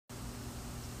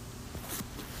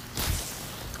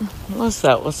What's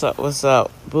up? What's up? What's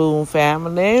up? Boom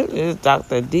family. It's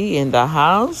Dr. D in the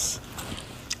house.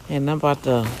 And I'm about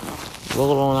to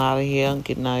roll on out of here. I'm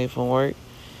getting out of here from work.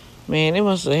 Man, they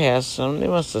must have had some. They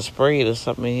must have sprayed or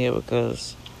something in here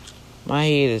because my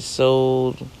head is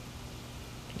so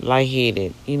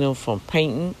lightheaded, from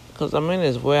painting. Because I'm in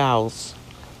this warehouse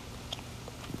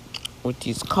with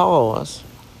these cars.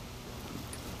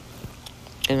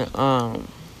 And,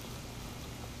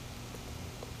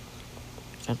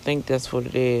 I think that's what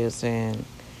it is. And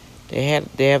they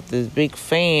have this big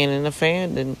fan, and the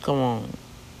fan didn't come on.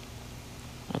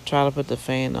 I tried to put the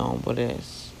fan on, but they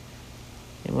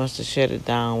must have shut it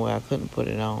down where I couldn't put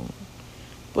it on.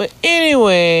 But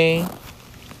anyway,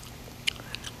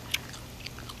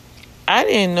 I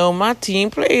didn't know my team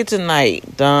played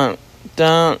tonight. Dun,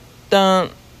 dun, dun,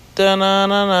 dun, dun, dun,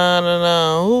 dun, dun,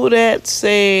 dun. Who that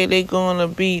said they gonna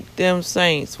beat them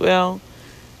Saints? Well,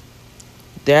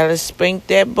 Dallas spanked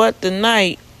that butt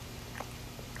tonight,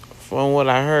 from what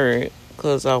I heard,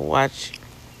 because I watched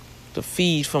the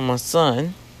feed from my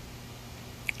son.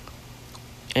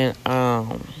 And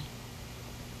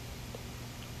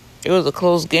it was a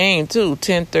close game too,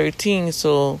 10-13.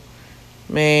 So,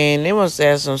 man, they must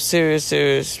have some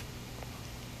serious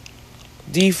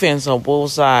defense on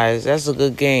both sides. That's a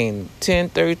good game.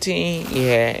 10-13,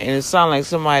 yeah. And it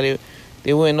sounded like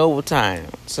they went in overtime.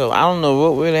 So I don't know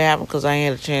what really happened because I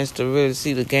ain't had a chance to really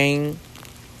see the game.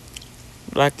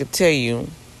 But I could tell you,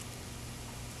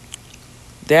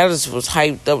 Dallas was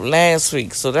hyped up last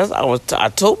week. So that's I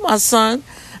told my son.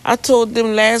 I told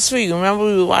them last week. Remember,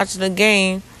 we were watching the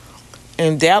game,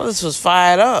 and Dallas was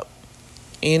fired up,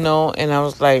 And I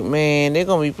was like, man, they're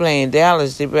gonna be playing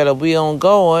Dallas. They better be on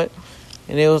guard.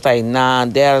 And they was like, nah,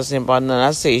 Dallas ain't about nothing.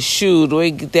 I said, shoot, the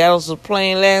way Dallas was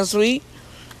playing last week,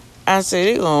 I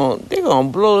said they're gonna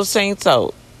blow the Saints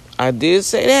out. I did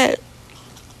say that,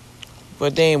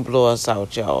 but they ain't blow us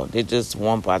out, y'all. They just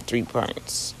won by 3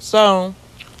 points. So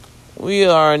we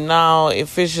are now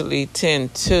officially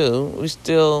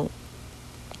 10-2.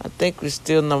 I think we're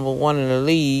still number 1 in the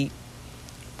league.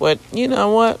 But you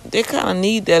know what? They kind of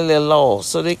need that little loss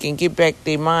so they can get back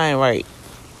their mind right.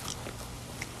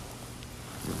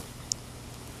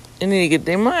 They need to get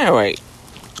their mind right.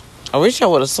 I wish I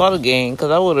would have saw the game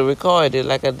because I would have recorded it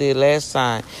like I did last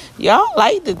time. Y'all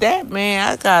liked it, that, man.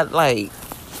 I got like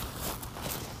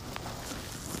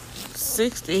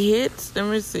 60 hits. Let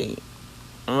me see.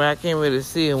 I can't really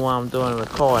see it while I'm doing the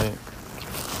recording.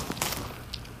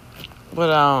 But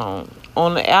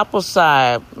on the Apple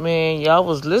side, man, y'all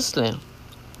was listening.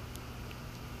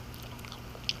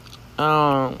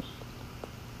 But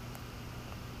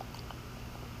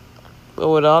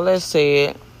with all that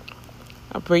said,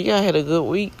 I pray y'all had a good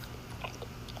week.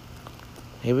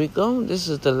 Here we go. This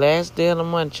is the last day of the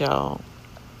month, y'all.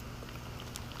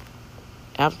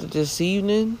 After this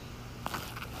evening,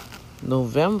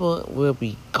 November will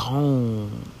be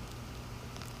gone.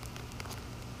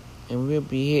 And we'll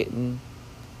be hitting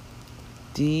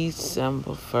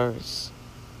December 1st.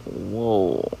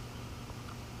 Whoa.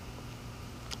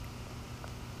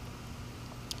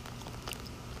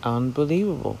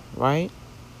 Unbelievable, right?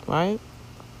 Right?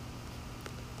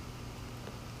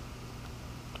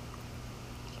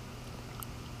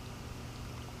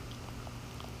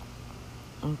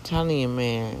 I'm telling you,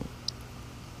 man.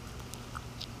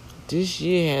 This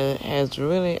year has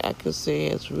really, I could say,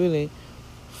 has really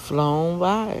flown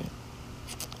by.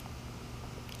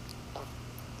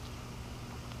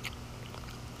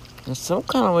 In some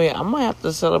kind of way, I might have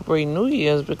to celebrate New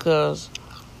Year's because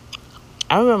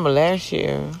I remember last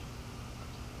year.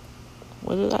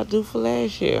 What did I do for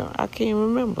last year? I can't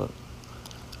remember.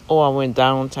 Oh, I went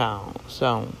downtown.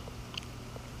 So,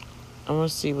 I'm going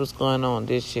to see what's going on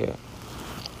this year.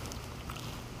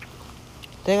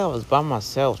 I think I was by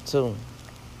myself, too.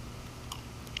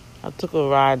 I took a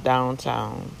ride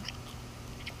downtown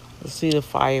to see the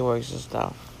fireworks and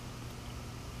stuff.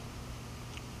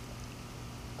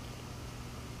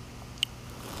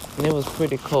 And it was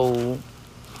pretty cold.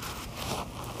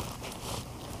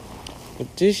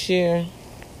 But this year,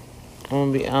 I'm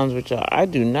going to be honest with y'all. I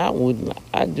do not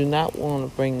want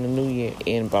to bring the new year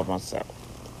in by myself.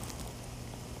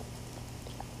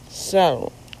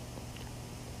 So,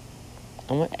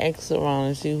 I'm going to ask around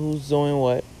and see who's doing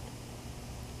what.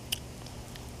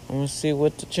 I'm going to see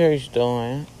what the church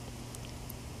doing.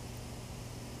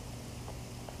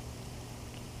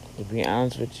 To be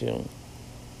honest with you,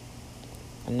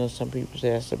 I know some people say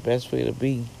that's the best way to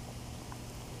be.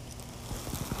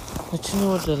 But you know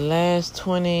what, the last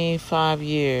 25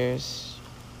 years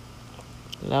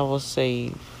that I was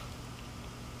saved,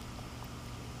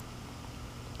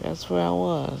 that's where I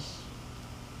was.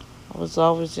 I was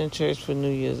always in church for New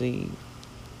Year's Eve.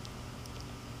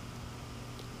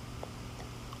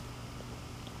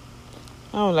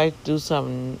 I would like to do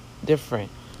something different.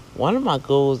 One of my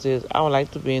goals is I would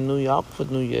like to be in New York for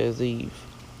New Year's Eve.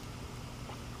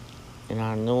 And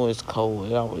I know it's cold.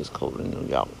 It's always cold in New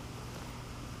York.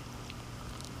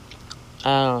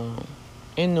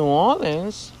 In New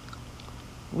Orleans,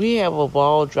 we have a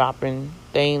ball dropping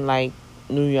thing like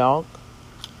New York.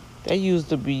 That used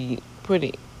to be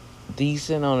pretty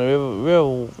decent on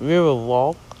the river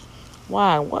walk.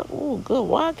 Why? What? Oh, good.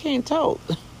 Why I can't talk?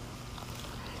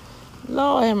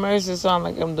 Lord have mercy, it sound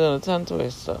like I'm doing a tongue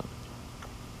twister.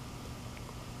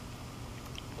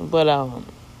 But I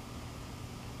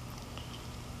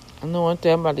know one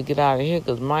thing, I'm about to get out of here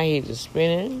because my head is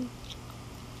spinning.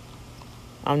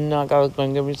 I know I was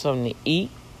going to give me something to eat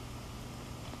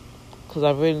because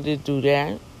I really did do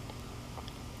that.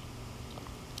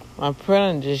 My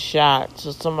printer just shot,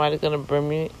 so somebody's going to bring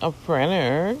me a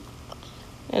printer.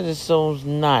 That just sounds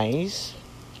nice.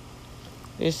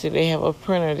 They say they have a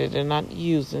printer that they're not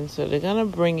using, so they're going to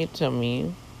bring it to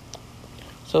me.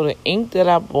 So the ink that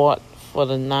I bought for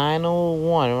the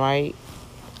 901, right?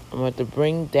 I'm going to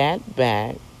bring that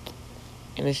back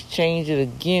and exchange it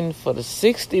again for the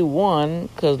 61,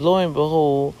 because lo and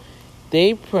behold,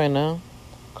 they printer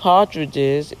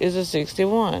cartridges is a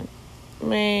 61.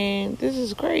 Man, this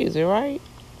is crazy, right?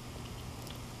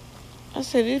 I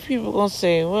said, these people going to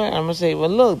say, what? I'm going to say, well,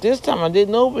 look, this time I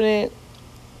didn't open it.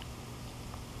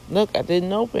 Look, I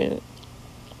didn't open it.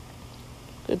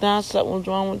 Because now something was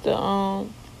wrong with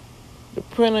the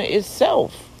printer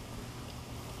itself.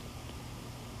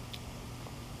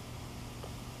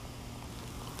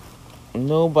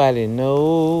 Nobody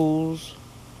knows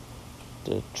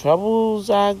the troubles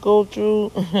I go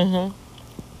through.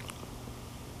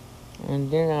 And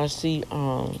then I see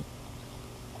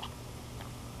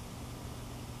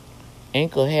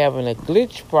Anchor having a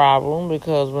glitch problem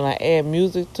because when I add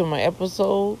music to my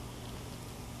episode,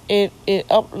 it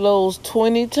uploads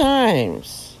 20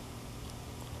 times.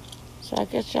 So I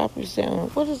guess y'all be saying,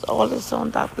 what is all this on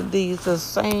Dr. D? It's the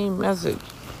same message.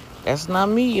 That's not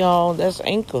me, y'all. That's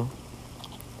Anchor.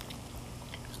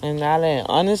 And I then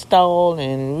uninstall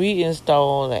and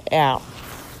reinstall the app.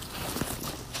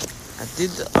 I did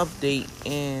the update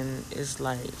and it's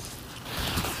like,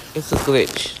 it's a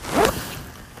glitch.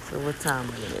 So what time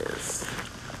it is?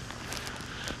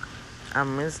 I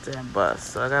missed that bus,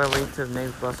 so I gotta wait till the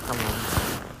next bus comes on.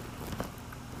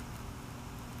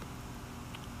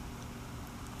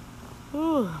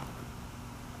 Whew.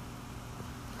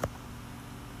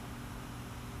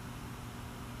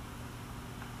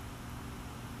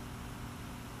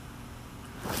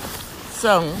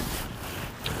 So,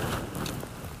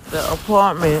 the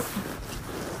apartment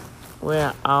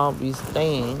where I'll be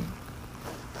staying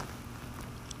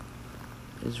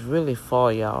is really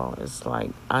far, y'all. It's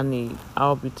like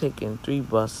I'll be taking 3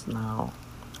 buses now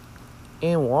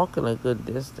and walking a good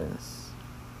distance.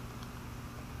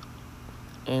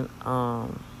 And I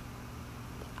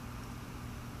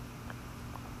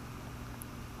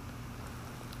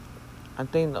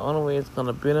think the only way it's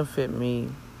gonna benefit me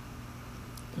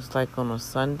is like on a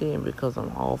Sunday, and because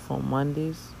I'm off on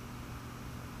Mondays.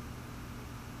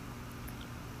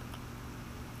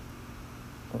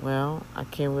 Well, I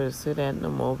can't really say that no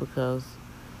more because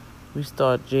we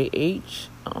start JH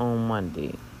on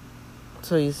Monday.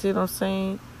 So you see what I'm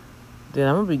saying? Then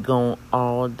I'm going to be gone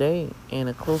all day. And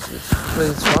the closest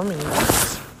place for me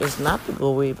is not to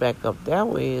go way back up that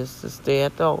way. It's to stay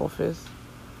at the office.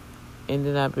 And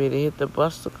then I'll be able to hit the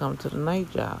bus to come to the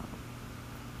night job.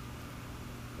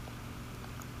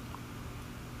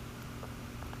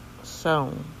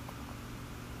 So,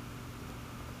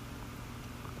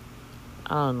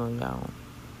 I don't know, y'all.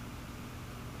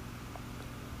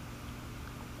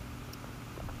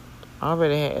 I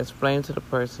already had explained to the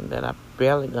person that I'm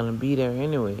barely going to be there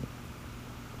anyway.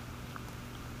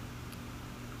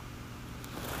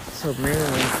 So,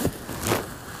 man,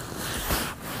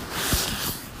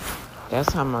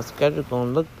 that's how my schedule going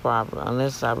to look probably,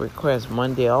 unless I request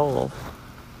Monday off.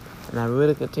 And I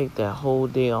really could take that whole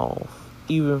day off,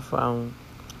 even from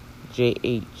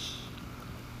JH.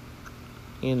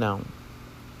 You know.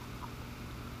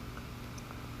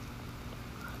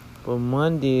 But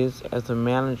Mondays, as a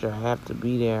manager, I have to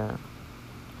be there.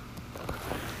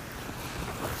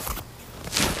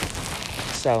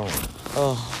 So,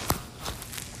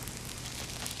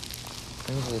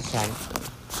 this is something.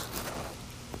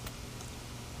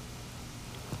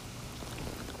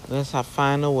 Unless I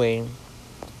find a way to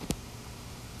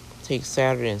take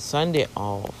Saturday and Sunday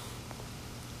off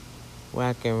where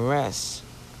I can rest.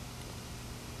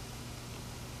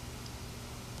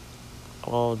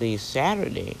 all day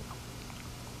Saturday.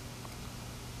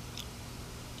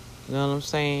 You know what I'm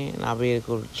saying? And I'll be able to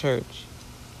go to church.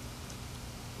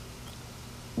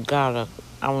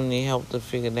 I will need help to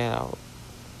figure that out.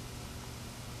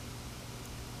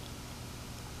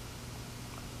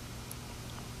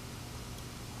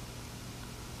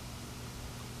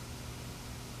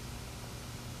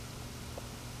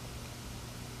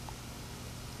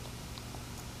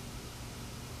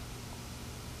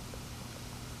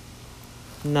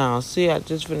 Now, see, I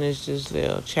just finished this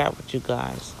little chat with you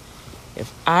guys.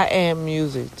 If I add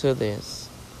music to this,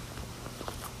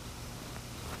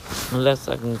 unless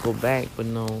I can go back, but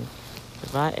no.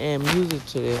 If I add music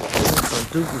to this, it's going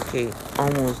to duplicate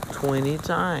almost 20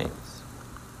 times.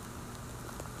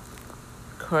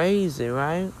 Crazy,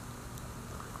 right?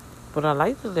 But I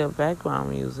like the little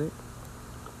background music.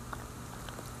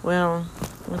 Well,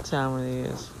 what time it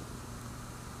is?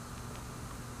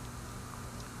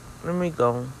 Let me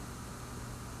go.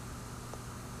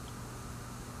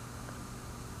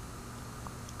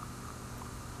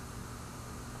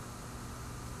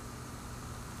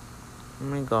 Let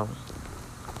me go.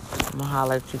 I'm going to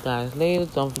holler at you guys later.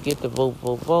 Don't forget to vote,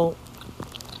 vote, vote.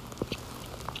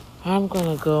 I'm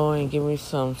going to go and give me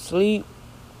some sleep.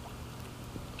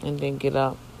 And then get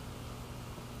up.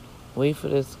 Wait for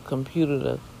this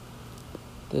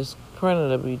this printer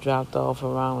to be dropped off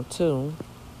around 2.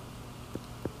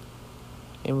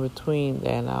 In between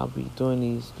that, I'll be doing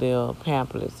these little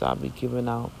pamphlets I'll be giving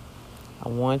out. I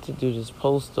wanted to do this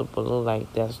poster, but look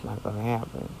like that's not going to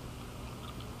happen.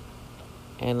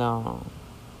 And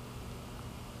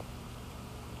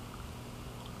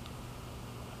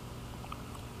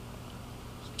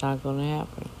it's not going to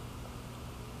happen.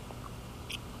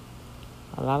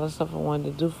 A lot of stuff I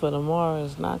wanted to do for tomorrow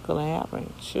is not going to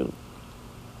happen. Shoot.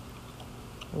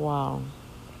 Wow.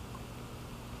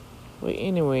 But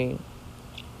anyway,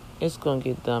 it's going to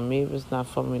get done. Maybe it's not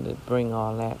for me to bring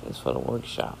all that. It's for the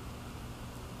workshop.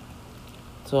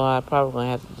 So I probably going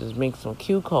to have to just make some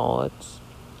cue cards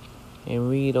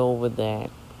and read over that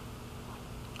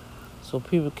so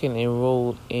people can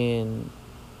enroll in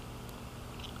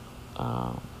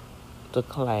the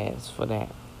class for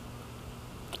that.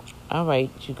 All right,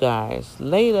 you guys.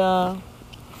 Later.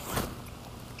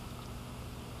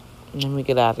 Let me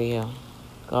get out of here.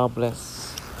 God bless.